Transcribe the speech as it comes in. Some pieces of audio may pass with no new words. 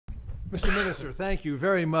Mr. Minister, thank you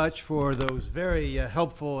very much for those very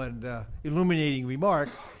helpful and illuminating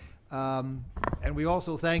remarks. And we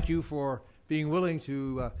also thank you for being willing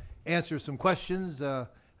to answer some questions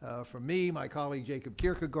from me, my colleague Jacob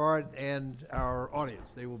Kierkegaard, and our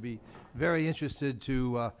audience. They will be very interested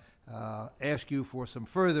to ask you for some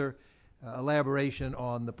further elaboration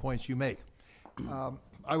on the points you make.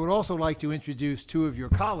 I would also like to introduce two of your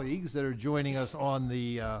colleagues that are joining us on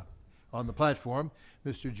the platform.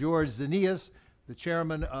 Mr. George Zanias, the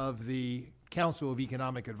chairman of the Council of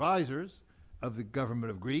Economic Advisors of the Government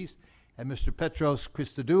of Greece, and Mr. Petros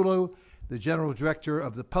Christodoulou, the general director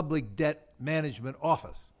of the Public Debt Management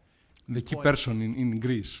Office. The key person in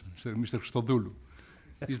Greece, Mr. Christodoulou,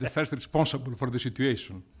 is the first responsible for the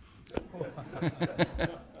situation.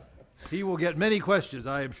 He will get many questions,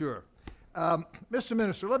 I am sure. Mr.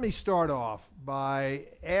 Minister, let me start off by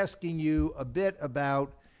asking you a bit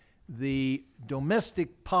about the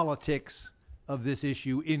domestic politics of this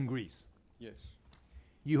issue in Greece. Yes.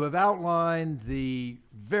 You have outlined the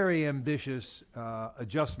very ambitious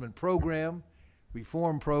adjustment program,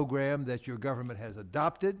 reform program that your government has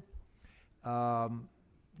adopted.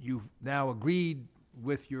 You've now agreed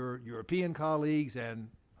with your European colleagues and,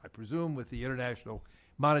 I presume, with the International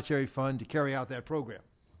Monetary Fund to carry out that program.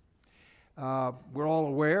 We're all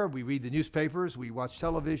aware, we read the newspapers, we watch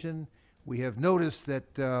television, we have noticed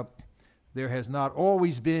that there has not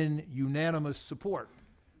always been unanimous support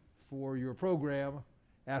for your program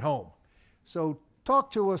at home. So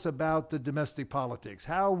talk to us about the domestic politics.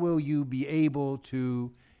 How will you be able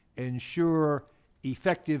to ensure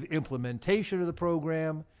effective implementation of the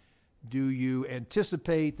program? Do you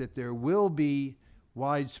anticipate that there will be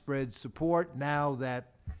widespread support now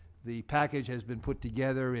that the package has been put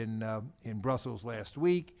together in Brussels last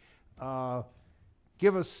week?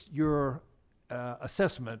 Give us your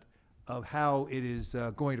assessment of how it is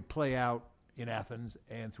going to play out in Athens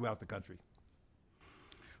and throughout the country.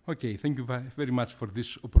 Okay, thank you very much for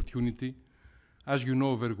this opportunity. As you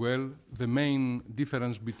know very well, the main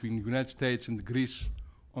difference between the United States and Greece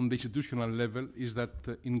on the institutional level is that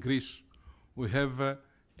in Greece we have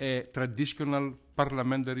a traditional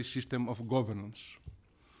parliamentary system of governance.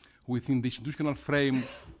 Within the institutional frame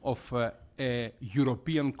of a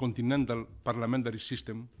European continental parliamentary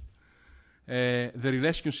system, the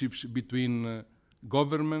relationships between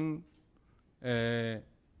governmental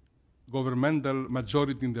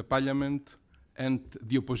majority in the parliament and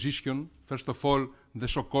the opposition, first of all, the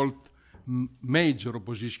so-called major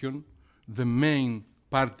opposition, the main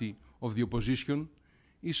party of the opposition,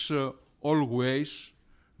 is always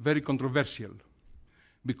very controversial,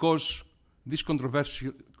 because this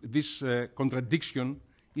contradiction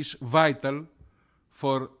is vital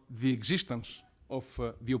for the existence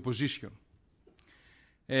of the opposition.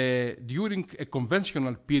 During a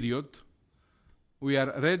conventional period, we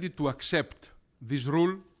are ready to accept this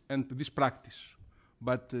rule and this practice,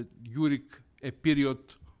 but during a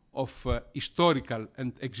period of historical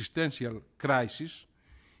and existential crisis,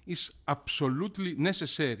 is absolutely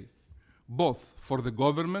necessary, both for the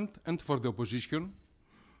government and for the opposition,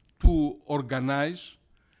 to organize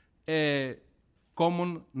a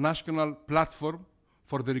common national platform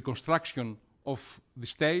for the reconstruction of the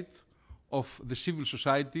state, of the civil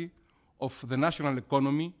society, of the national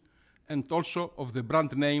economy, and also of the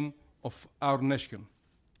brand name of our nation.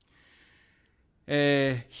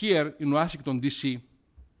 Here in Washington, D.C.,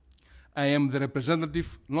 I am the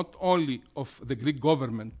representative not only of the Greek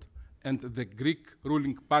government and the Greek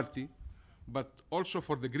ruling party, but also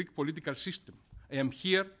for the Greek political system. I am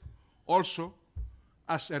here also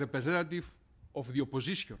as a representative of the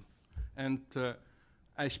opposition, and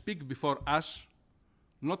I speak before us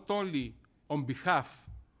not only on behalf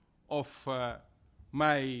of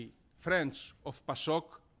my friends of PASOK,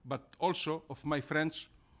 but also of my friends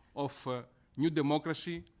of New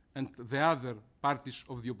Democracy and the other parties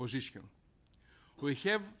of the opposition. We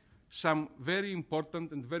have some very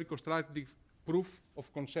important and very constructive proof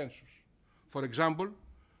of consensus. For example,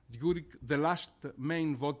 during the last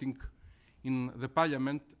main voting in the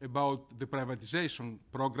parliament about the privatization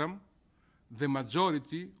program, the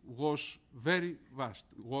majority was very vast,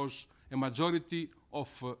 was a majority of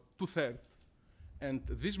 2/3. And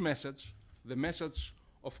this message, the message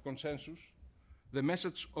of consensus, the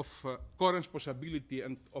message of co-responsibility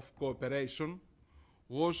and of cooperation,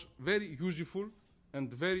 was very useful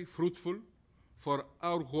and very fruitful for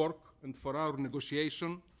our work and for our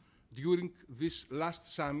negotiation during this last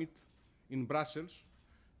summit in Brussels,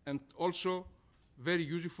 and also very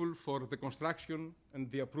useful for the construction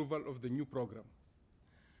and the approval of the new program.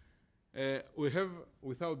 We have,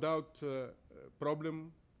 without doubt, a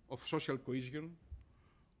problem of social cohesion.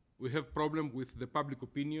 we have problem with the public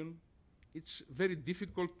opinion. It's very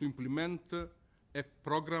difficult to implement a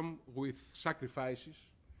program with sacrifices.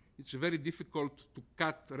 It's very difficult to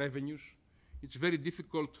cut revenues. It's very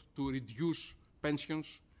difficult to reduce pensions.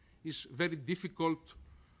 It's very difficult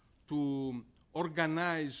to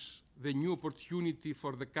organize the new opportunity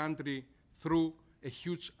for the country through a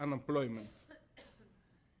huge unemployment.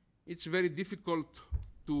 It's very difficult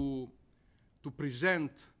to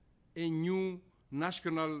present a new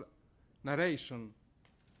national narration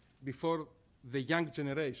before the young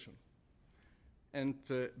generation. And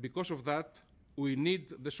because of that, we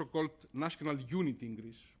need the so-called national unity in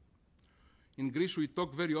Greece. In Greece, we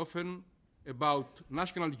talk very often about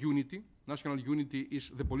national unity. National unity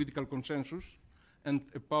is the political consensus, and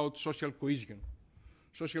about social cohesion.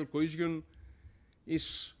 Social cohesion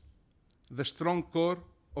is the strong core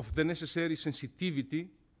of the necessary sensitivity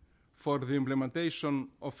for the implementation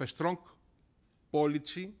of a strong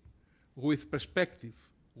policy with perspective,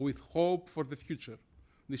 with hope for the future.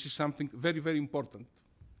 This is something very, very important.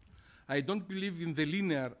 I don't believe in the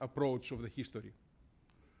linear approach of the history,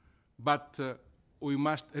 but we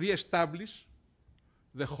must re-establish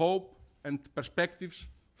the hope and perspectives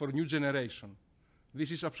for new generation.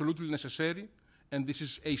 This is absolutely necessary, and this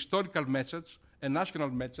is a historical message, a national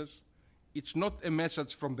message. It's not a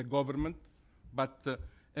message from the government, but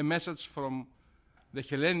a message from the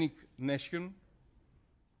Hellenic nation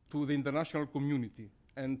to the international community.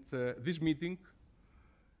 And this meeting,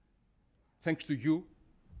 thanks to you,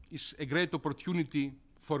 is a great opportunity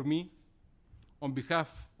for me, on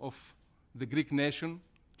behalf of the Greek nation,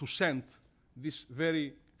 to send this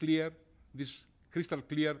very clear, this crystal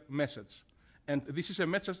clear message. And this is a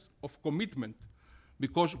message of commitment,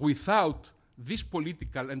 because without this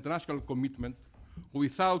political and national commitment,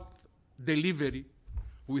 without delivery,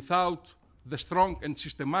 without the strong and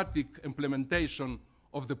systematic implementation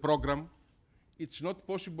of the program, it's not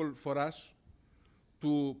possible for us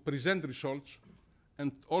to present results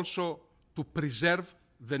and also to preserve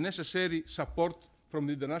the necessary support from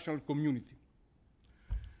the international community.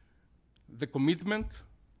 The commitment,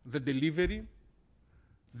 the delivery,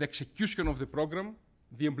 the execution of the program,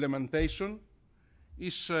 the implementation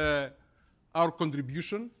is our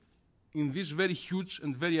contribution in this very huge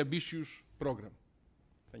and very ambitious program.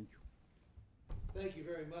 Thank you. Thank you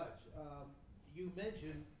very much.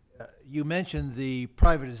 You mentioned the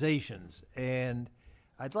privatizations, and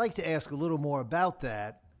I'd like to ask a little more about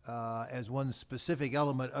that as one specific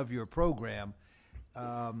element of your program.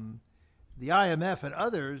 The IMF and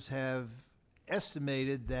others have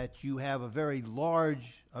estimated that you have a very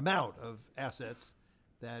large amount of assets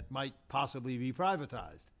that might possibly be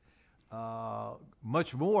privatized.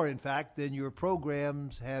 Much more, in fact, than your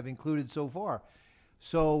programs have included so far.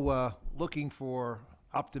 So looking for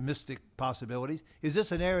optimistic possibilities, is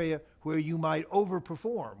this an area where you might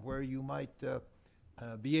overperform, where you might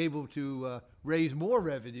be able to raise more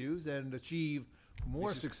revenues and achieve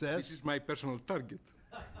more success? This is my personal target.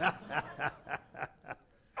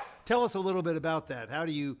 Tell us a little bit about that. How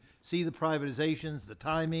do you see the privatizations, the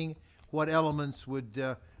timing? What elements would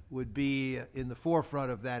be in the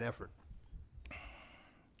forefront of that effort?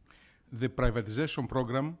 The privatization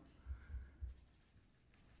program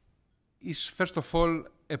is, first of all,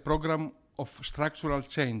 a program of structural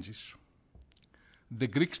changes. The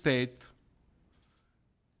Greek state,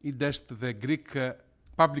 the Greek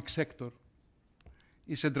public sector,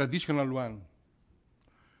 is a traditional one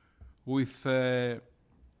with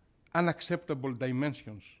unacceptable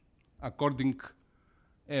dimensions according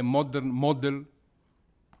a modern model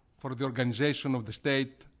for the organization of the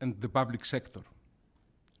state and the public sector.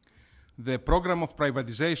 The program of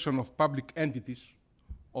privatization of public entities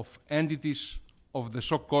of the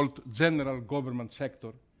so-called general government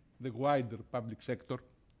sector, the wider public sector,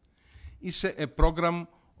 is a program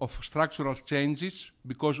of structural changes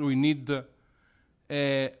because we need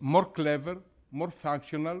a more clever, more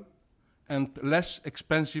functional, and less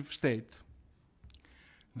expensive state.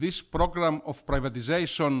 This program of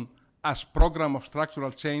privatization as program of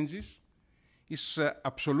structural changes is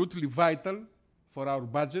absolutely vital for our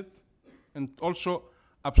budget and also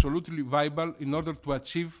absolutely viable in order to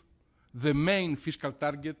achieve the main fiscal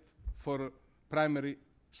target for primary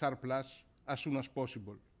surplus as soon as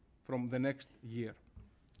possible from the next year.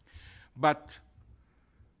 But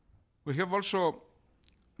we have also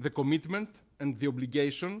the commitment and the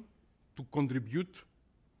obligation to contribute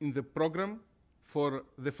in the program for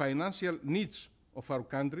the financial needs of our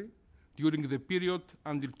country during the period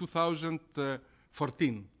until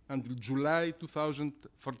 2014, until July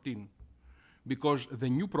 2014, because the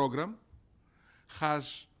new program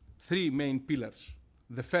has three main pillars.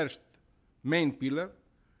 The first main pillar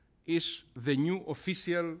is the new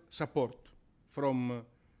official support from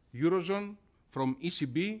Eurozone, from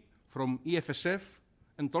ECB, from EFSF,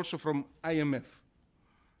 and also from IMF.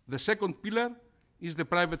 The second pillar is the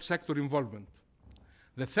private sector involvement.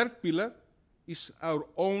 The third pillar is our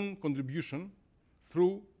own contribution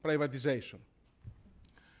through privatization.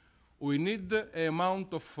 We need an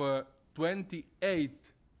amount of 28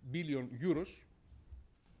 billion euros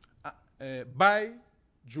by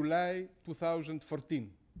July 2014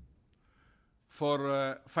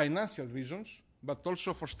 for financial reasons, but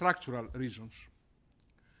also for structural reasons.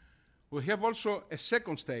 We have also a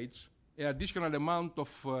second stage, an additional amount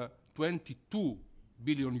of 22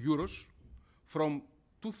 billion euros from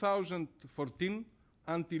 2014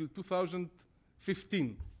 until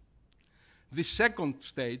 2015. The second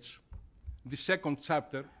stage, the second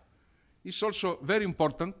chapter, is also very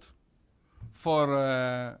important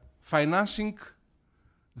for financing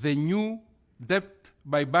the new debt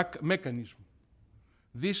buyback mechanism.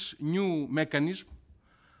 This new mechanism,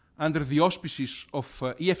 under the auspices of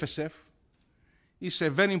EFSF, is a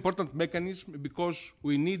very important mechanism because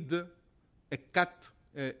we need a cut,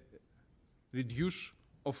 reduce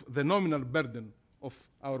of the nominal burden of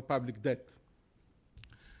our public debt.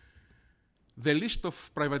 The list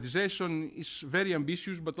of privatization is very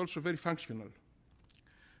ambitious but also very functional.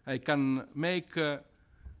 I can make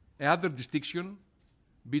another distinction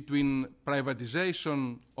between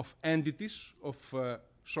privatization of entities, of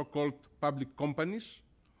so-called public companies,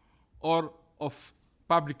 or of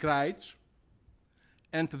public rights,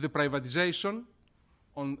 and the privatization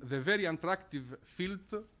on the very attractive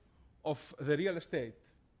field of the real estate,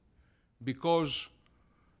 because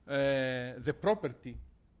the property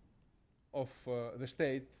of the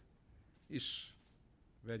state is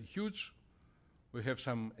very huge. We have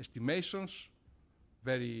some estimations,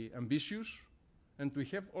 very ambitious, and we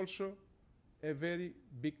have also a very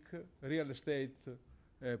big real estate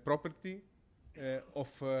property of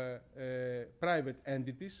private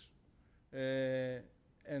entities,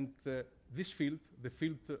 and this field, the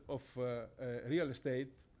field of real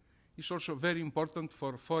estate, is also very important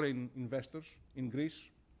for foreign investors in Greece,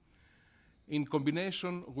 in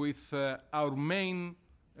combination with our main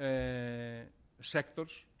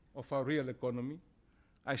sectors of our real economy.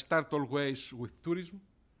 I start always with tourism,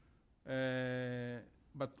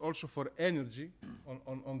 but also for energy,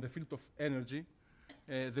 on the field of energy.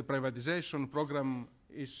 The privatization program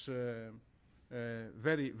is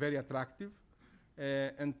very, very attractive,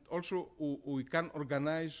 and also we can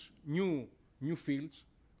organize new fields,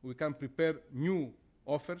 we can prepare new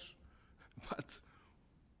offers, but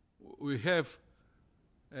we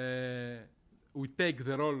take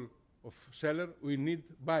the role of seller. We need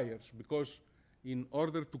buyers, because in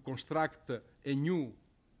order to construct a new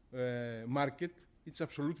market, it's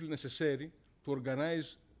absolutely necessary to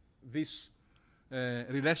organize these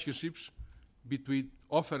relationships between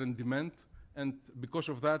offer and demand, and because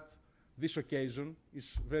of that, this occasion is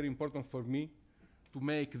very important for me to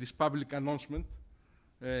make this public announcement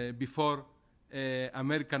before an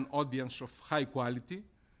American audience of high quality,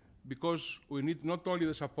 because we need not only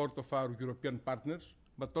the support of our European partners,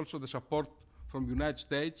 but also the support from the United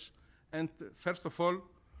States, and first of all,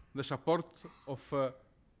 the support of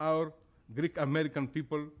our Greek-American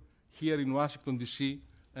people here in Washington, D.C.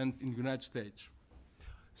 and in the United States.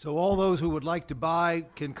 So all those who would like to buy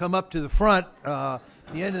can come up to the front at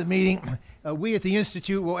the end of the meeting. We at the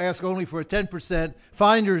Institute will ask only for a 10%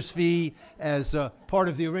 finder's fee as part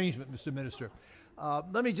of the arrangement, Mr. Minister.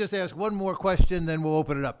 Let me just ask one more question, then we'll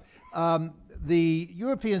open it up. The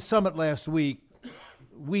European summit last week,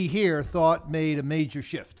 we here thought made a major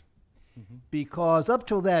shift, because up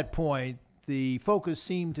till that point, the focus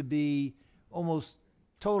seemed to be almost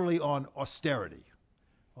totally on austerity,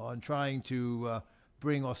 on trying to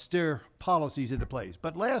bring austere policies into place.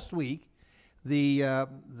 But last week, the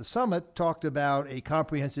summit talked about a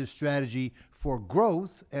comprehensive strategy for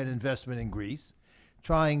growth and investment in Greece,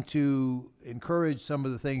 trying to encourage some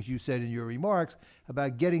of the things you said in your remarks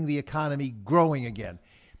about getting the economy growing again.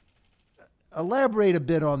 Elaborate a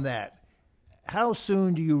bit on that. How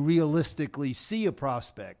soon do you realistically see a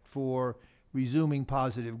prospect for resuming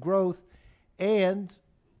positive growth, and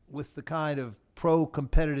with the kind of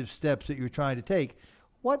pro-competitive steps that you're trying to take,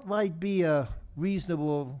 what might be a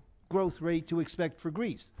reasonable growth rate to expect for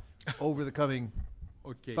Greece over the coming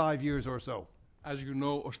 5 years or so? As you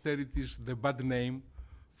know, austerity is the bad name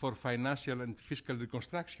for financial and fiscal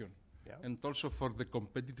reconstruction, and also for the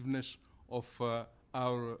competitiveness of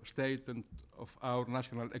our state and of our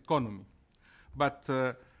national economy. But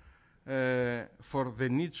for the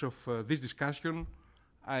needs of this discussion,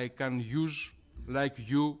 I can use, like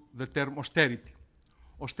you, the term austerity.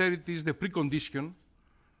 austerity is the precondition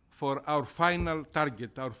for our final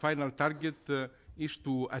target. Our final target is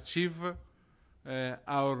to achieve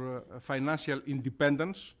our financial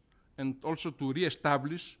independence and also to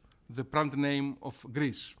re-establish the brand name of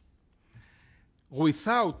Greece.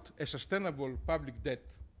 Without a sustainable public debt,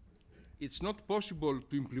 it's not possible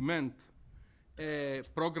to implement a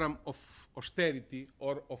program of austerity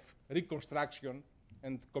or of reconstruction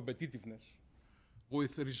and competitiveness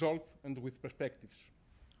with result and with perspectives.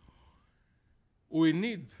 We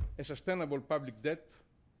need a sustainable public debt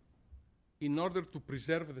in order to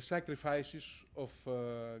preserve the sacrifices of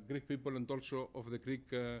Greek people and also of the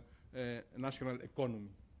Greek national economy.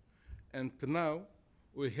 And now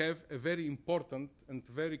we have a very important and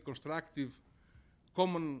very constructive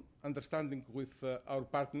common understanding with our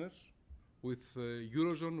partners, with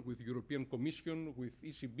Eurozone, with European Commission, with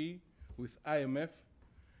ECB, with IMF,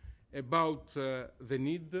 about the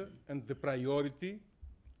need and the priority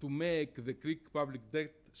to make the Greek public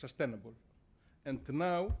debt sustainable. And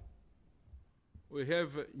now we have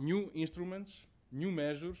new instruments, new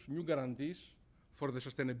measures, new guarantees for the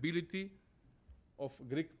sustainability of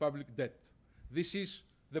Greek public debt. This is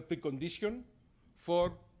the precondition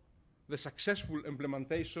for the successful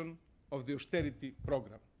implementation of the austerity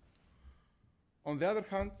program. On the other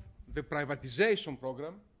hand, the privatization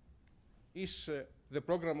program is the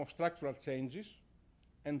program of structural changes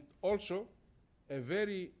and also a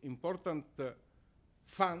very important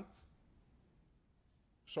fund,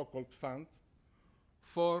 so-called fund,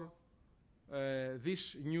 for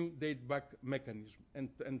this new date-back mechanism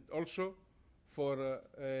and also for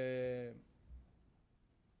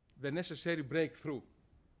the necessary breakthrough,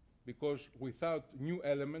 because without new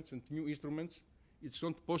elements and new instruments, it's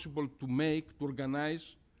not possible to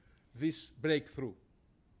organize this breakthrough.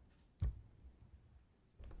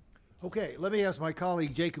 Okay, let me ask my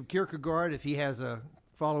colleague Jacob Kierkegaard if he has a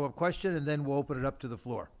follow-up question, and then we'll open it up to the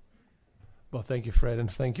floor. Well, thank you, Fred,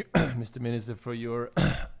 and thank you, Mr. Minister, for your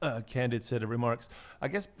candid set of remarks. I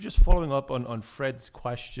guess just following up on Fred's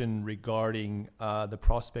question regarding the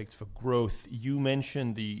prospects for growth, you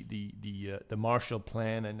mentioned the Marshall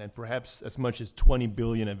Plan and perhaps as much as 20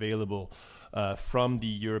 billion available from the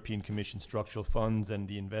European Commission structural funds and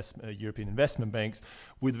the European investment banks,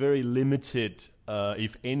 with very limited,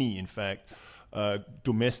 if any, in fact,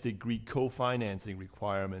 domestic Greek co-financing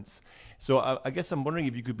requirements. So I guess I'm wondering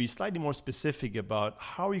if you could be slightly more specific about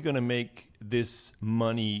how are you going to make this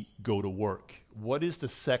money go to work? What is the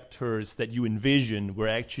sectors that you envision where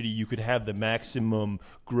actually you could have the maximum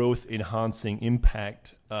growth enhancing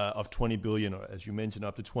impact of 20 billion, or as you mentioned,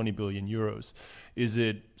 up to 20 billion euros? Is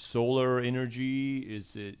it solar energy?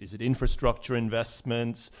 Is it infrastructure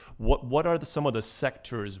investments? What are some of the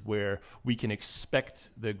sectors where we can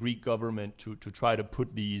expect the Greek government to try to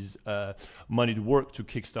put these money to work to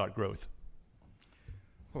kickstart growth?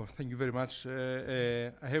 Oh, thank you very much.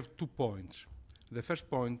 I have 2 points. The first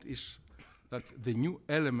point is that the new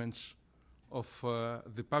elements of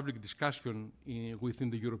the public discussion within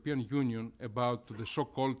the European Union about the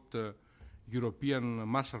so-called European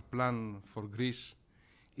Marshall Plan for Greece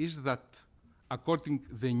is that, according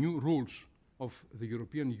to the new rules of the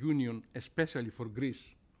European Union, especially for Greece,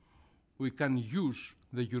 we can use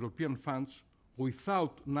the European funds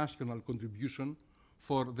without national contribution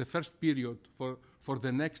for the first period, for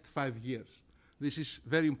the next 5 years. This is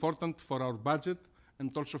very important for our budget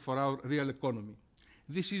and also for our real economy.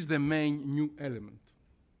 This is the main new element,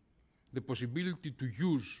 the possibility to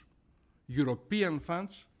use European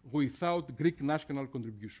funds without Greek national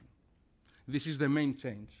contribution. This is the main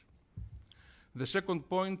change. The second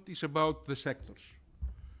point is about the sectors.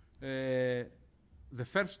 The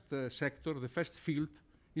first sector, the first field,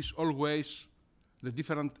 is always the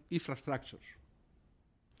different infrastructures,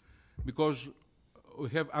 because we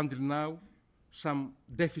have until now some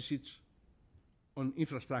deficits on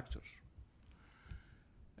infrastructures.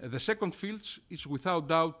 The second field is without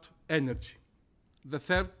doubt energy. The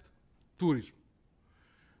third, tourism.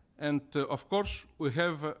 And of course, we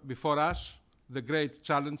have before us the great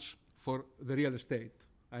challenge for the real estate.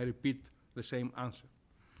 I repeat the same answer.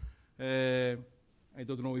 I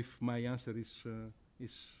don't know if my answer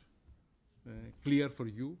is clear for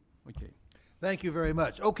you. Okay. Thank you very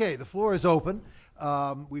much. Okay, the floor is open.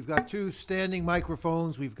 We've got 2 standing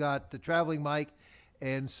microphones. We've got the traveling mic.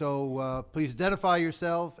 And so please identify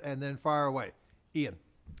yourself and then fire away. Ian.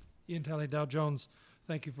 Ian Talley, Dow Jones.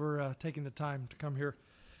 Thank you for taking the time to come here.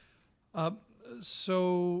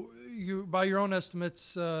 So by your own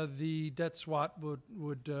estimates, the debt swap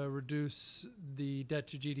would reduce the debt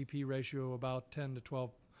to GDP ratio about 10 to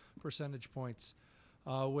 12 percentage points.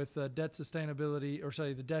 with debt sustainability, or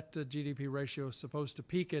sorry, the debt to GDP ratio is supposed to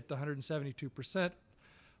peak at 172%.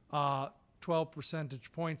 12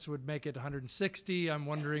 percentage points would make it 160. I'm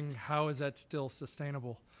wondering, how is that still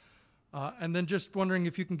sustainable? And then just wondering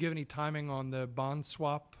if you can give any timing on the bond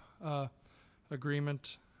swap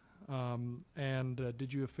agreement.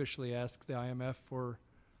 Did you officially ask the IMF for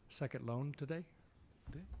a second loan today?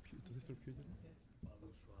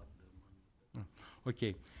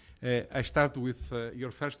 Okay. I start with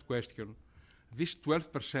your first question. This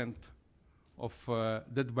 12% of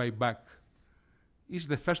debt buyback is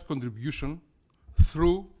the first contribution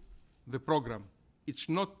through the program. It's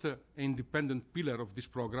not an independent pillar of this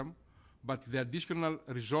program, but the additional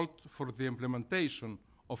result for the implementation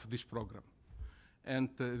of this program. And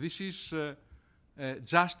this is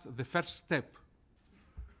just the first step.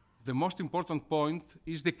 The most important point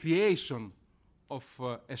is the creation of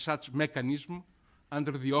a such mechanism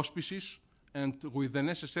under the auspices and with the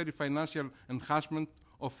necessary financial enhancement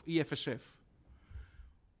of EFSF.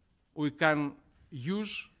 We can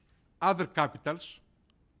use other capitals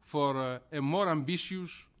for a more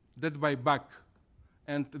ambitious debt buyback.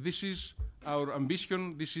 And this is our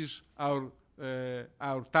ambition, this is our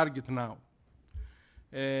target now.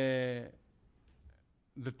 The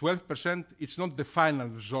 12%, it's not the final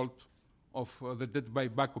result of the debt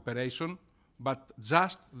buyback operation, but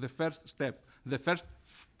just the first step, the first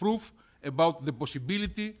proof about the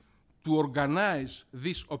possibility to organize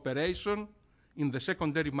this operation in the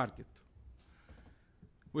secondary market.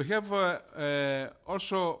 We have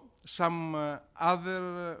also some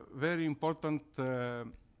other very important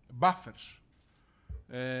buffers.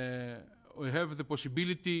 We have the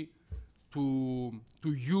possibility to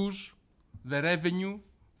use the revenue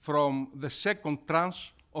from the second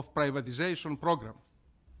tranche of privatization program,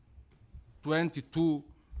 22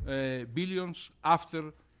 billions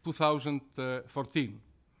after 2014.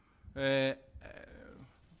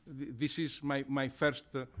 This is my first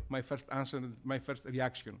answer, my first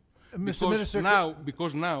reaction. Mr. Minister,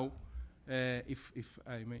 because now, if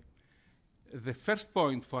I may, the first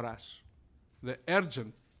point for us, the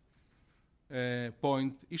urgent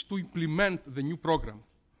point, is to implement the new program,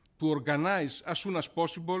 to organize as soon as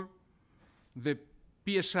possible the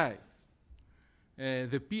PSI.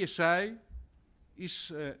 The PSI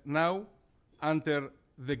is now under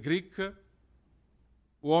the Greek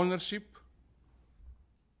ownership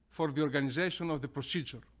for the organization of the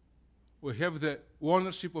procedure. We have the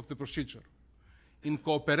ownership of the procedure. In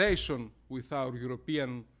cooperation with our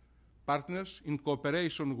European partners, in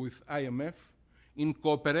cooperation with IMF, in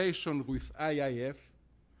cooperation with IIF,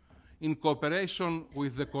 in cooperation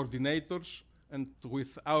with the coordinators and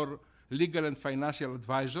with our legal and financial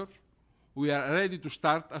advisor, we are ready to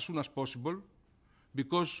start as soon as possible,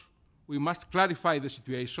 because we must clarify the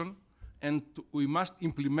situation and we must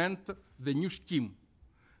implement the new scheme.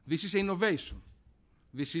 This is innovation.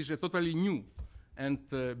 This is a totally new. And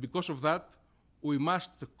because of that, we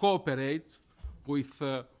must cooperate with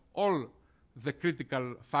all the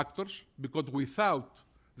critical factors, because without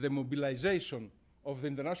the mobilization of the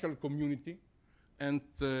international community and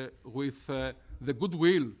with the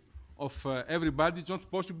goodwill of everybody, it's not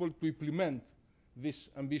possible to implement this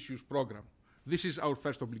ambitious program. This is our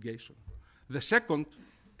first obligation. The second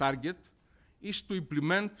target is to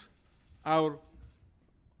implement our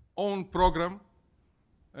own program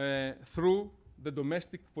through the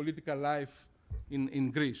domestic political life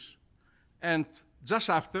in Greece. And just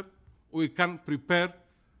after, we can prepare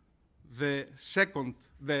the second,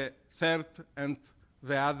 the third, and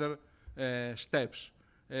the other steps.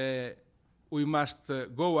 We must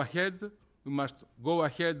go ahead. We must go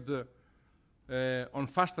ahead on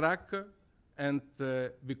fast track, and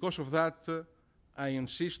because of that, I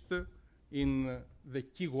insist in the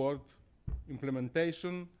key word: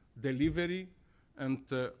 implementation, delivery, and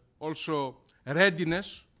also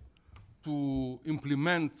readiness to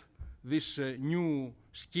implement this new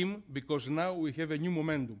scheme, because now we have a new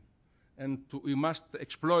momentum, and we must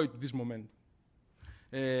exploit this momentum.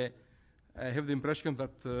 I have the impression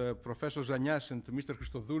that Professor Zanias and Mr.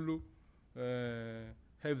 Christodoulou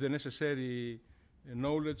have the necessary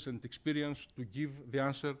knowledge and experience to give the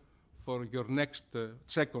answer for your next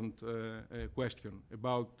second question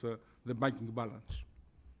about the banking balance.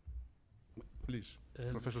 Please,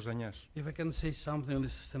 Professor Zanias. If I can say something on the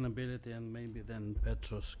sustainability, and maybe then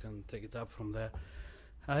Petros can take it up from there.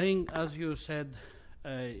 I think, as you said,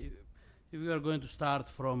 if we are going to start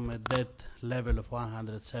from a debt level of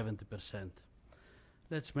 170%,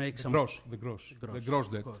 let's make The some... gross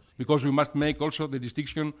debt. Because we must make also the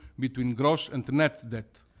distinction between gross and net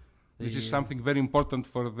debt. This is something very important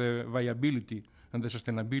for the viability and the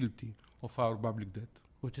sustainability of our public debt.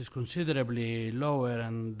 Which is considerably lower,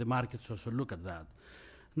 and the markets also look at that.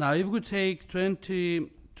 Now, if we take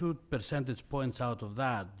 22 percentage points out of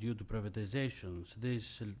that due to privatizations,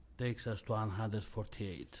 this takes us to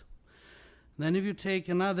 148. Then if you take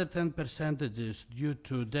another 10 percentages due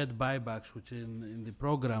to debt buybacks, which in the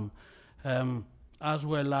program, as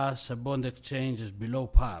well as bond exchanges below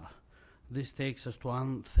par, this takes us to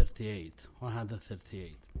 138.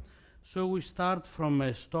 So we start from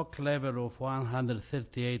a stock level of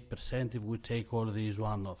 138% if we take all these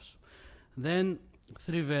one-offs. Then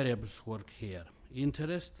three variables work here: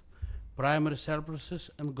 interest, primary surpluses,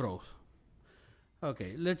 and growth.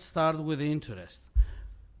 Okay, let's start with the interest.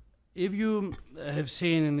 If you have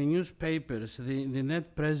seen in the newspapers, the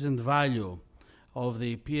net present value of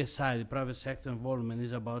the PSI, the private sector involvement,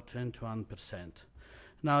 is about 21%.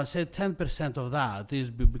 Now, I said 10% of that is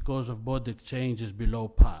because of bond exchanges below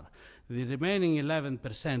par. The remaining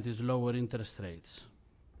 11% is lower interest rates.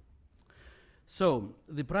 So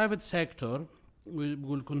the private sector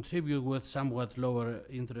will contribute with somewhat lower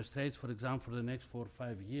interest rates. For example, for the next 4 or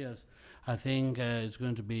 5 years, I think it's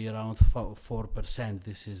going to be around 4%.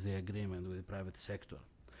 This is the agreement with the private sector.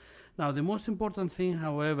 Now, the most important thing,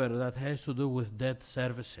 however, that has to do with debt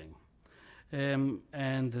servicing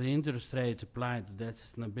and the interest rates applied to debt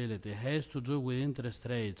sustainability has to do with interest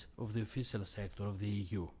rates of the official sector of the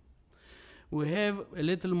EU. We have a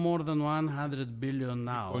little more than 100 billion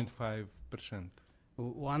now. 0.5%. A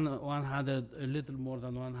little more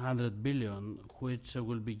than 100 billion, which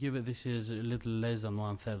will be given, this is a little less than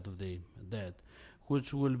 1/3 of the debt,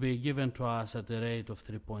 which will be given to us at a rate of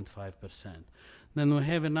 3.5%. Then we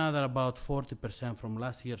have another about 40% from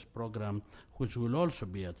last year's program, which will also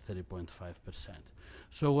be at 3.5%.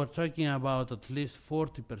 So we're talking about at least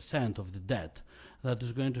 40% of the debt that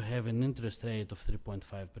is going to have an interest rate of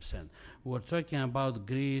 3.5%. We're talking about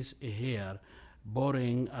Greece here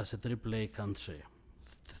borrowing as a AAA country,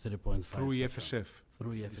 3.5%. Through EFSF.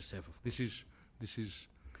 Through EFSF, of course. This is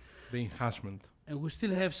the enhancement. And we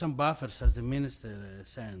still have some buffers, as the minister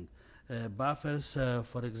said. Buffers,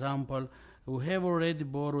 for example, we have already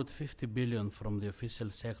borrowed 50 billion from the official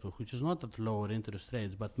sector, which is not at lower interest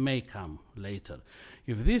rates, but may come later.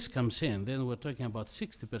 If this comes in, then we're talking about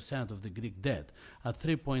 60% of the Greek debt at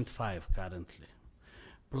 3.5 currently,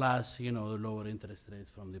 plus, the lower interest rates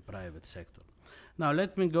from the private sector. Now,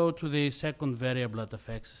 let me go to the second variable that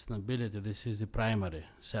affects sustainability. This is the primary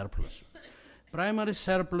surplus. Primary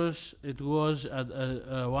surplus, it was at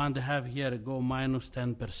 1.5 years ago minus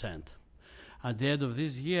 10%. At the end of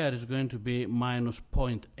this year, it's going to be minus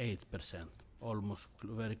 0.8%, almost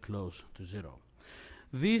very close to zero.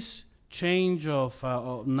 This change of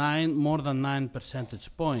more than 9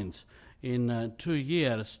 percentage points in 2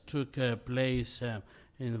 years took place in an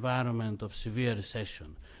environment of severe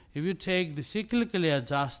recession. If you take the cyclically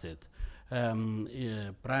adjusted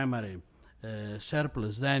primary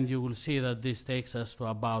surplus, then you will see that this takes us to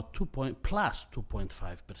about plus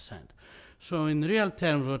 2.5%. So in real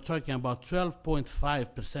terms, we're talking about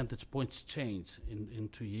 12.5 percentage points change in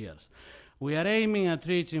 2 years. We are aiming at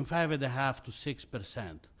reaching 5.5 to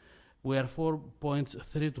 6%. We are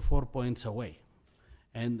 3 to 4 points away.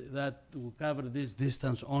 And that will cover this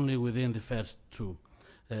distance only within the first 2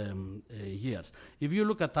 years. If you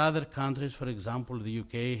look at other countries, for example, the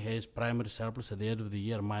UK has primary surplus at the end of the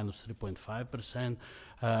year minus 3.5%,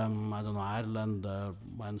 I don't know, Ireland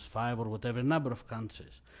minus 5 or whatever, a number of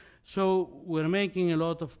countries. So we're making a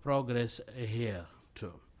lot of progress here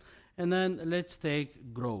too. And then let's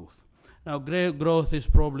take growth. Now, growth is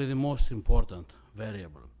probably the most important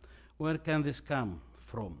variable. Where can this come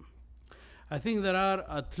from? I think there are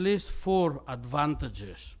at least 4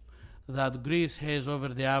 advantages that Greece has over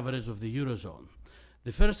the average of the Eurozone.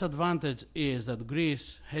 The first advantage is that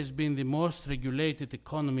Greece has been the most regulated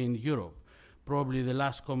economy in Europe, probably the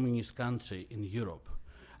last communist country in Europe.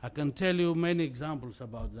 I can tell you many examples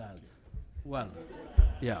about that. Well,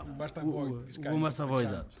 yeah, we must avoid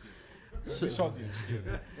that.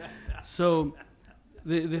 So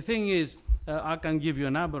the thing is, I can give you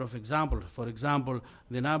a number of examples. For example,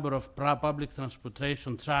 the number of public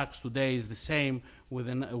transportation trucks today is the same with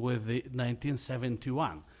the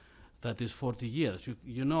 1971. That is 40 years.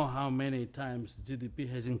 You know how many times GDP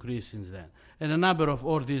has increased since then. And a number of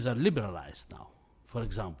all these are liberalized now, for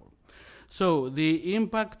example. So the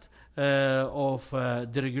impact of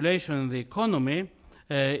deregulation in the economy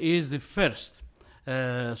is the first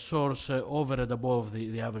source over and above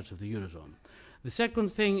the average of the Eurozone. The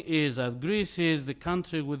second thing is that Greece is the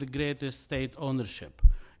country with the greatest state ownership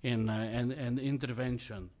and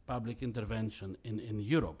intervention, public intervention in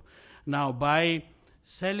Europe. Now, by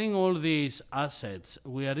selling all these assets,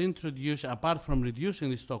 we are introducing, apart from reducing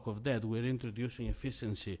the stock of debt, we're introducing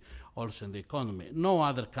efficiency also in the economy. No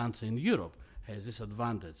other country in Europe has this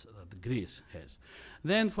advantage that Greece has.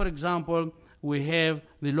 Then, for example, we have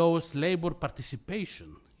the lowest labor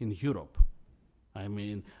participation in Europe. I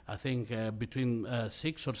mean, I think between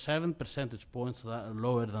 6 or 7 percentage points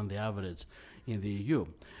lower than the average in the EU.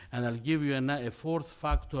 And I'll give you a fourth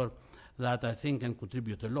factor that I think can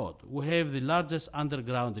contribute a lot. We have the largest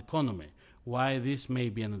underground economy. Why this may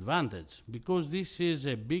be an advantage? Because this is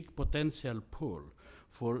a big potential pool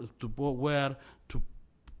where to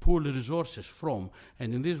pull resources from,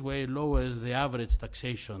 and in this way lowers the average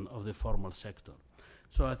taxation of the formal sector.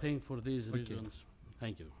 So I think for these reasons,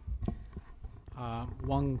 thank you.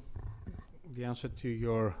 The answer to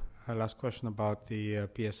your last question about the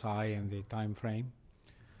PSI and the time frame.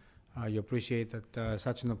 You appreciate that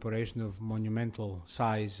such an operation of monumental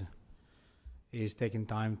size is taking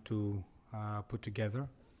time to put together.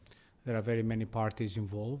 There are very many parties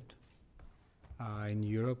involved in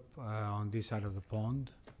Europe on this side of the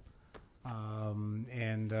pond.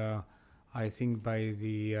 I think by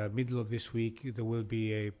the middle of this week there will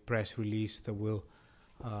be a press release that will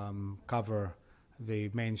cover the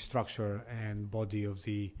main structure and body of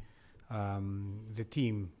the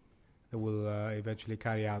team that will eventually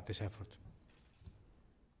carry out this effort.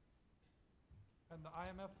 And the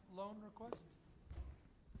IMF loan request?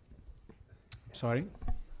 Sorry?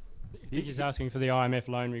 He's just asking for the IMF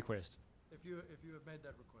loan request. If you have made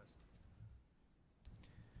that request.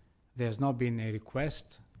 There's not been a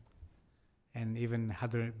request, and even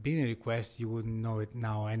had there been a request, you wouldn't know it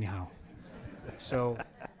now anyhow. So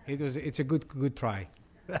it's a good try.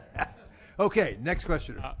 Okay, next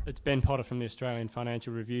question. It's Ben Potter from the Australian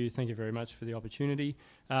Financial Review. Thank you very much for the opportunity.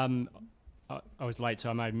 I was late, so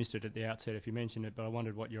I may have missed it at the outset if you mentioned it, but I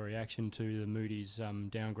wondered what your reaction to the Moody's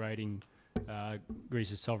downgrading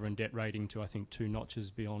Greece's sovereign debt rating to, I think, 2 notches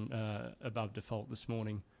beyond above default this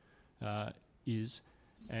morning is.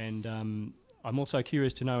 And I'm also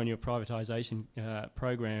curious to know in your privatisation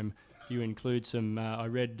program, you include some, I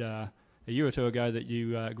read a year or two ago that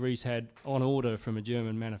Greece had on order from a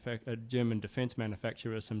German defence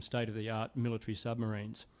manufacturer some state-of-the-art military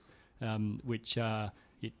submarines, which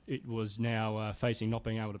it was now facing not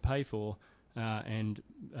being able to pay for, and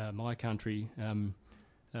my country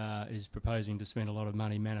is proposing to spend a lot of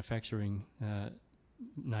money manufacturing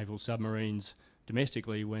naval submarines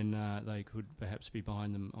domestically when they could perhaps be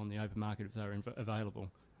buying them on the open market if they were available.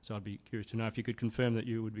 So I'd be curious to know if you could confirm that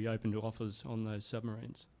you would be open to offers on those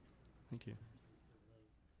submarines. Thank you.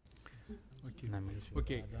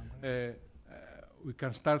 Okay. We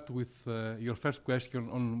can start with your first question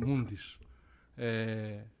on Moody's.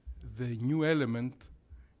 The new element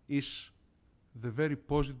is the very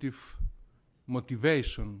positive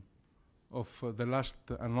motivation of the last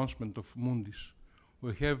announcement of Moody's.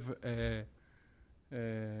 We have a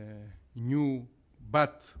new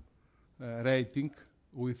BAT rating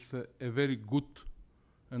with a very good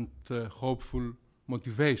and hopeful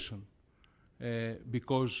motivation.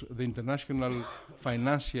 Because the international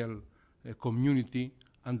financial community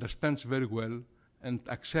understands very well and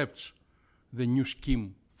accepts the new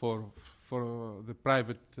scheme for the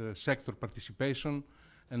private sector participation,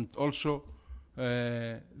 and also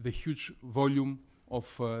the huge volume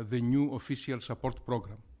of the new official support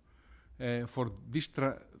program. For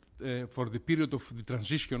the period of the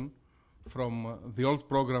transition from the old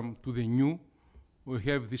program to the new, we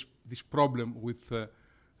have this problem with the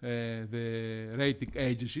rating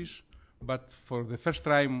agencies, but for the first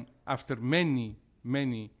time after many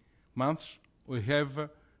months, we have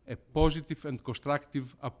a positive and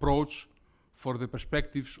constructive approach for the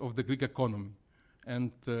perspectives of the Greek economy.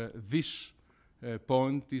 And this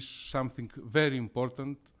point is something very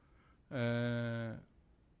important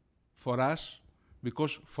for us,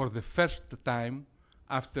 because for the first time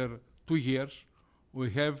after 2 years, we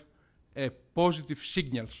have a positive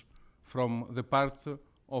signals from the part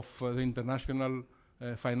of the international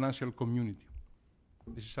financial community.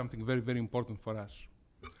 This is something very important for us.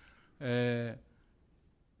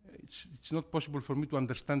 It's not possible for me to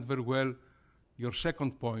understand very well your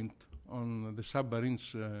second point on the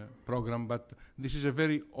submarines program, but this is a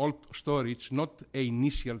very old story. It's not an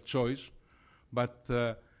initial choice, but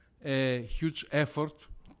a huge effort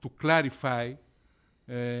to clarify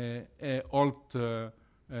old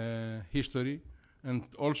history, and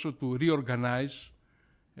also to reorganize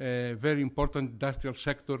a very important industrial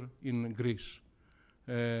sector in Greece.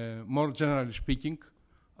 More generally speaking,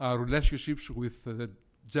 our relationships with the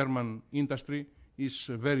German industry is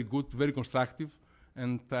very good, very constructive,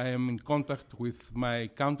 and I am in contact with my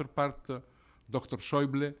counterpart, Dr.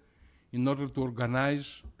 Schäuble, in order to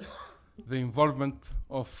organize the involvement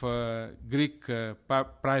of Greek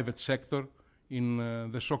private sector in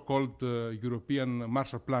the so-called European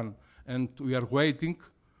Marshall Plan. And we are waiting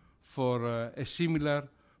for a similar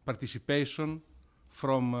participation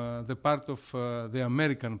from the part of the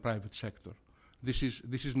American private sector. This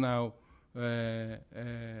is now the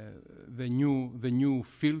new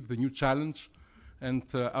field, the new challenge, and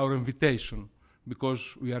our invitation,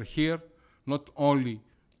 because we are here not only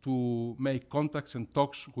to make contacts and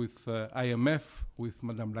talks with IMF, with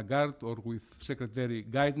Madame Lagarde, or with Secretary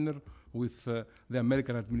Geithner, with the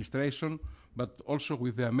American administration, but also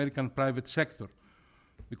with the American private sector.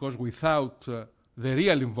 Because without the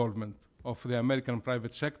real involvement of the American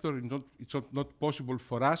private sector, it's not possible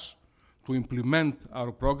for us to implement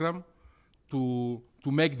our program, to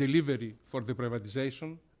make delivery for the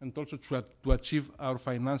privatization, and also to achieve our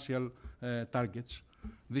financial targets.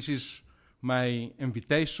 This is my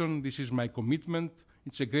invitation, this is my commitment.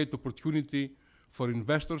 It's a great opportunity for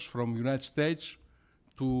investors from the United States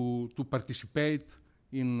to participate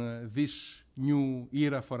in this new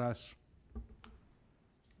era for us.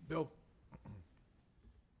 Bill.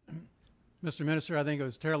 Mr. Minister, I think it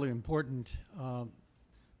was terribly important,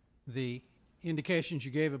 the indications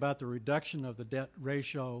you gave about the reduction of the debt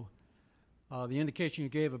ratio, the indication you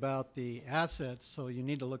gave about the assets, so you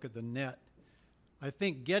need to look at the net. I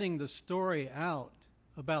think getting the story out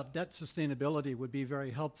about debt sustainability would be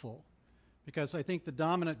very helpful, because I think the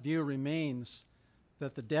dominant view remains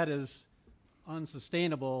that the debt is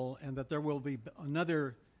unsustainable and that there will be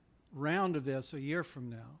another round of this a year from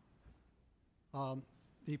now.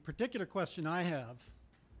 The particular question I have,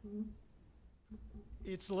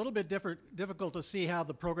 it's a little bit difficult to see how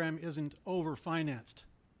the program isn't over-financed.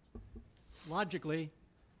 Logically,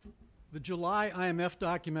 the July IMF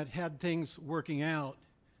document had things working out,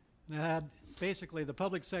 and it had basically the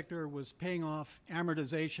public sector was paying off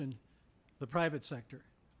amortization, the private sector.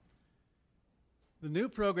 The new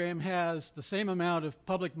program has the same amount of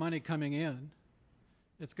public money coming in.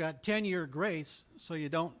 It's got 10-year grace, so you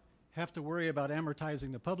don't have to worry about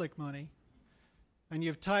amortizing the public money. And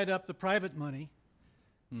you've tied up the private money.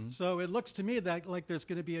 Mm-hmm. So it looks to me that like there's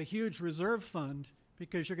going to be a huge reserve fund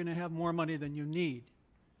because you're going to have more money than you need.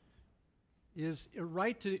 Is it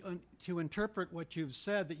right to interpret what you've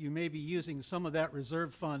said, that you may be using some of that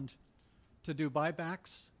reserve fund to do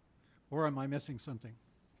buybacks, or am I missing something?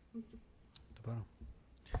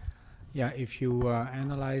 Yeah, if you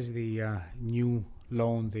analyze the new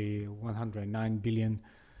loan, the 109 billion,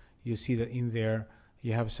 you see that in there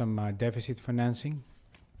you have some deficit financing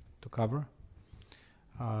to cover.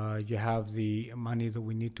 You have the money that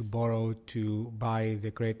we need to borrow to buy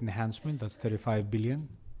the great enhancement, that's 35 billion.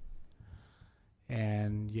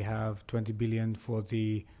 And you have 20 billion for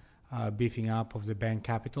the beefing up of the bank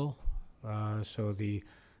capital. So the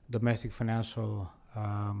domestic financial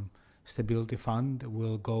stability fund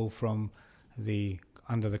will go from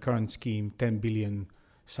under the current scheme, 10 billion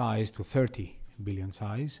size to 30 billion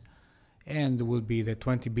size. And there will be the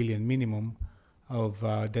 20 billion minimum of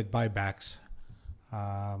debt buybacks.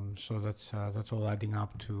 So that's all adding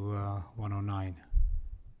up to 109.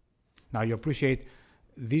 Now you appreciate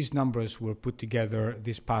these numbers were put together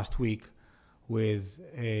this past week with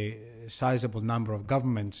a sizable number of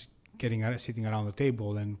governments sitting around the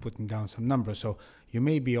table and putting down some numbers. So you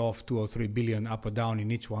may be off 2 or 3 billion up or down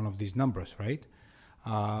in each one of these numbers, right?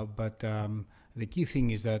 But the key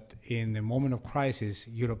thing is that in the moment of crisis,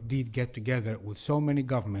 Europe did get together with so many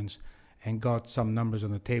governments and got some numbers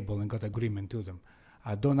on the table and got agreement to them.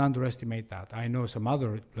 Don't underestimate that. I know some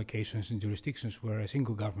other locations and jurisdictions where a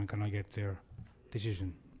single government cannot get their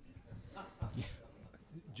decision.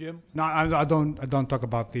 Jim? No, I don't talk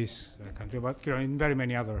about this country, but in very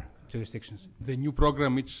many other jurisdictions. The new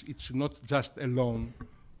program, it's not just a loan,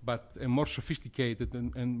 but a more sophisticated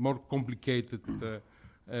and more complicated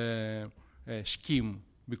scheme,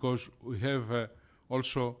 because we have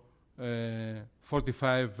also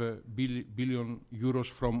 45 billion euros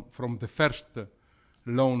from the first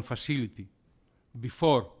loan facility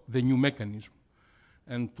before the new mechanism.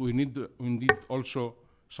 And we need also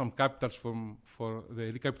some capitals for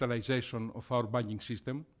the recapitalization of our banking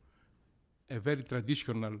system, a very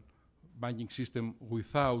traditional banking system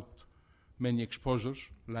without many exposures,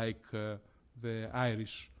 like the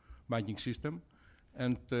Irish banking system.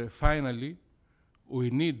 And finally, we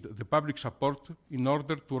need the public support in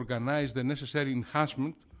order to organize the necessary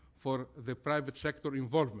enhancement for the private sector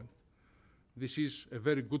involvement. This is a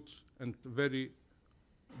very good and very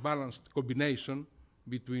balanced combination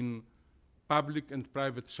between public and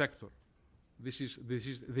private sector. This is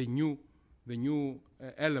the new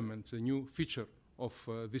element, the new feature of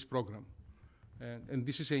this program, and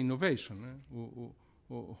this is an innovation.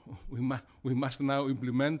 We must now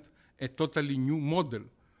implement a totally new model,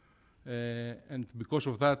 and because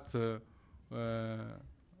of that,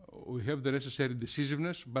 we have the necessary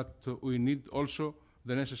decisiveness, but we need also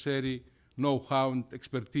the necessary know-how and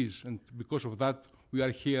expertise, and because of that, we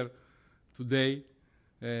are here today,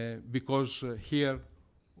 because here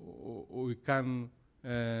we can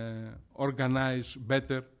organize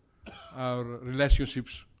better our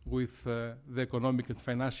relationships with the economic and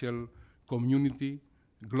financial community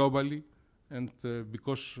globally, and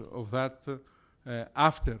because of that,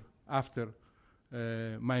 after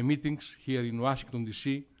my meetings here in Washington,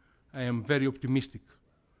 D.C., I am very optimistic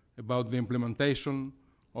about the implementation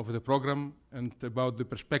of the program and about the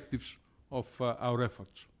perspectives of our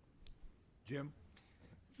efforts. Jim?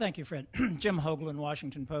 Thank you, Fred. Jim Hoagland,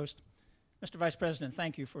 Washington Post. Mr. Vice President,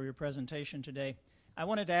 thank you for your presentation today. I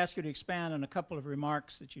wanted to ask you to expand on a couple of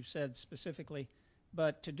remarks that you said specifically,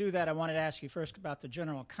 but to do that, I wanted to ask you first about the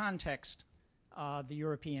general context of the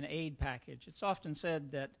European aid package. It's often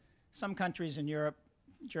said that some countries in Europe,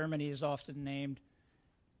 Germany is often named,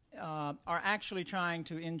 are actually trying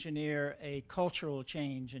to engineer a cultural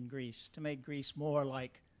change in Greece to make Greece more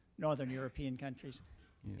like Northern European countries.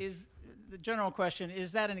 Yeah. Is the general question,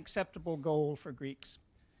 is that an acceptable goal for Greeks?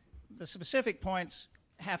 The specific points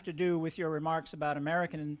have to do with your remarks about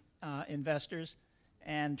American investors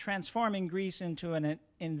and transforming Greece into an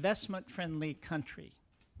investment-friendly country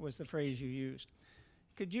was the phrase you used.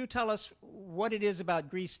 Could you tell us what it is about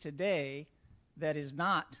Greece today that is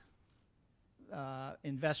not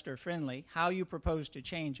investor-friendly, how you propose to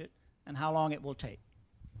change it, and how long it will take?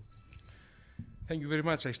 Thank you very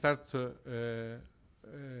much. I start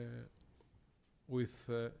with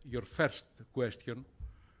your first question,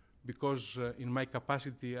 because in my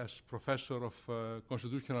capacity as professor of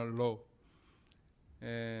constitutional law,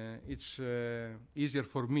 it's easier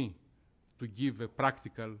for me to give a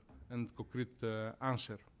practical and concrete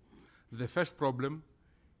answer. The first problem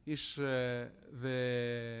is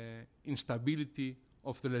the instability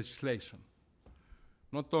of the legislation,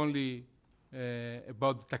 not only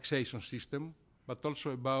about the taxation system, but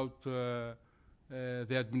also about the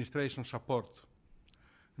administration support.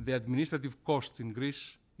 The administrative cost in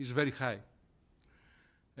Greece is very high.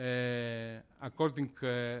 According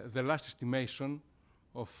to the last estimation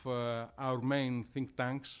of our main think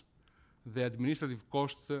tanks, the administrative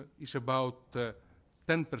cost is about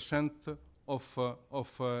 10% of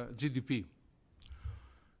GDP.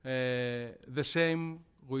 The same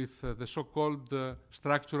with the so-called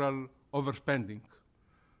structural overspending.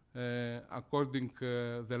 According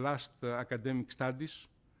to the last academic studies,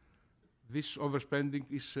 this overspending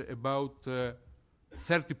is about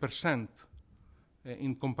 30%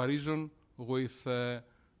 in comparison with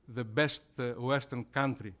the best Western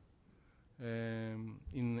country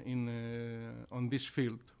on this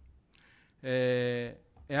field.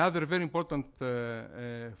 Another very important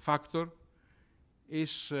factor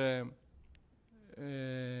is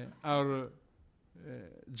our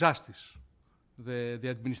justice, the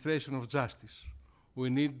administration of justice. We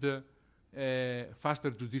need a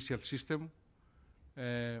faster judicial system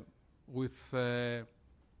with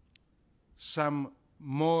some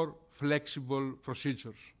more flexible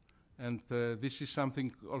procedures. And this is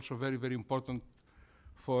something also very, very important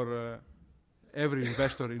for every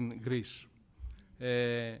investor in Greece.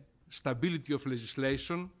 Stability of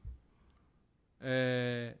legislation,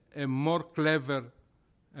 a more clever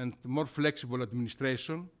and more flexible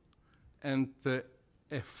administration, and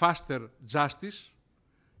a faster justice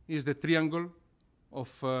is the triangle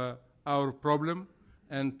of our problem,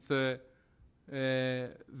 and the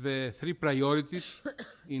three priorities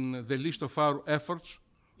in the list of our efforts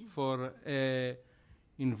for an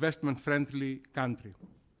investment-friendly country.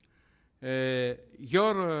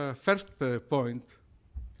 Your first point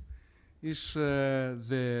is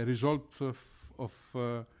the result of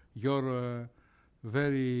your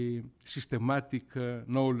very systematic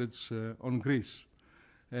knowledge on Greece.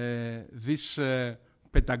 This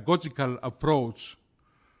pedagogical approach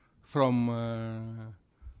from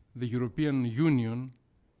the European Union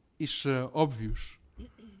is obvious.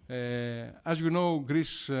 As you know,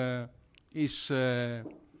 Greece is a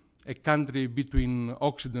country between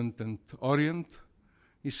Occident and Orient.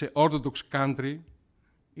 It's an Orthodox country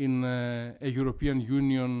in a European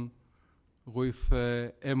Union with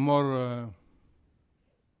a more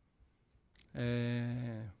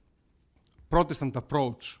Protestant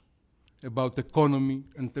approach about economy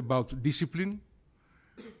and about discipline.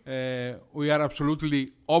 We are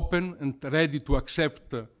absolutely open and ready to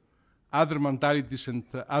accept other mentalities and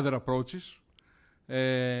other approaches.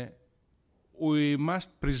 We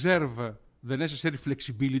must preserve the necessary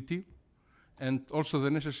flexibility and also the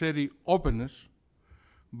necessary openness,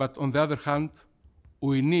 but on the other hand,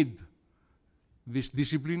 we need this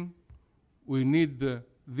discipline, we need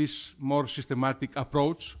this more systematic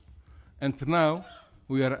approach, and now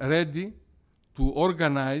we are ready to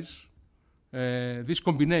organize this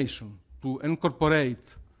combination, to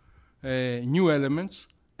incorporate new elements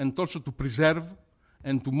and also to preserve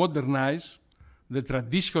and to modernize the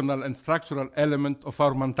traditional and structural element of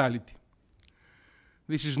our mentality.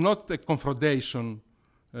 This is not a confrontation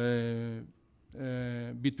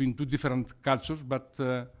between two different cultures, but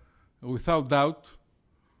without doubt,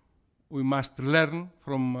 we must learn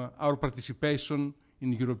from our participation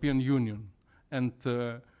in the European Union. And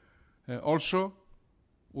also,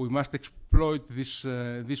 we must exploit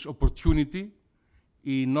this opportunity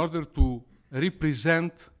in order to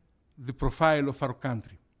represent the profile of our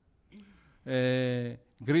country.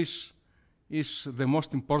 Greece is the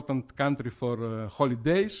most important country for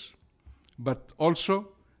holidays, but also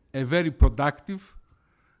a very productive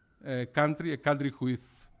country, a country with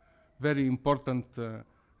very important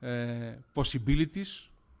possibilities,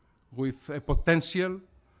 with a potential,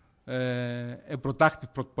 a productive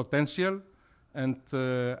potential, and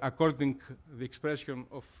according to the expression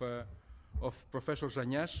of Professor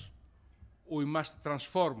Zanias, we must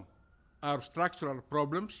transform our structural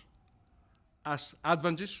problems as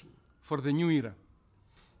advantages for the new era.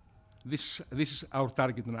 This is our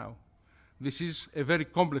target now. This is a very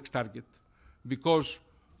complex target because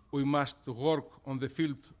we must work on the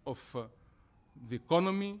field of the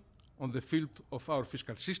economy, on the field of our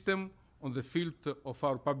fiscal system, on the field of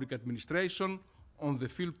our public administration, on the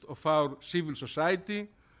field of our civil society,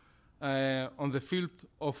 on the field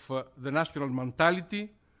of the national mentality.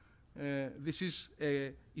 This is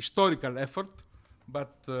a historical effort,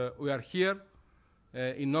 but we are here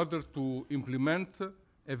in order to implement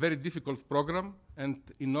a very difficult program and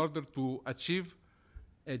in order to achieve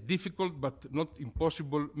a difficult but not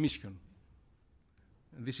impossible mission.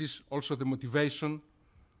 This is also the motivation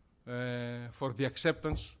for the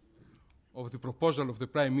acceptance of the proposal of the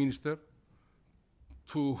Prime Minister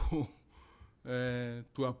to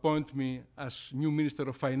appoint me as new Minister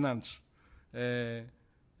of Finance.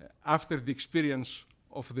 After the experience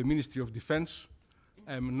of the Ministry of Defense,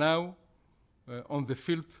 I am now on the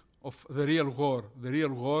field of the real war. The real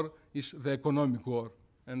war is the economic war,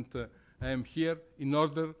 and I am here in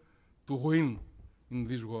order to win in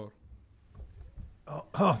this war.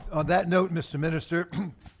 On that note, Mr. Minister,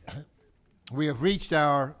 we have reached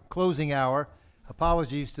our closing hour.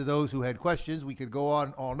 Apologies to those who had questions. We could go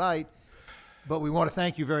on all night, but we want to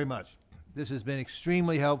thank you very much. This has been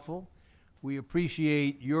extremely helpful. We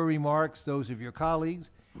appreciate your remarks, those of your colleagues.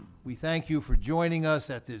 We thank you for joining us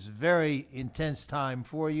at this very intense time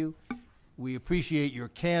for you. We appreciate your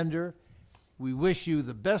candor. We wish you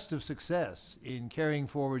the best of success in carrying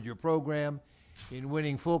forward your program, in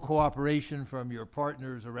winning full cooperation from your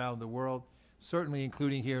partners around the world, certainly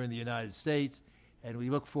including here in the United States, and we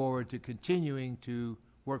look forward to continuing to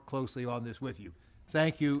work closely on this with you.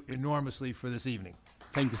 Thank you enormously for this evening.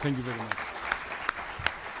 Thank you very much.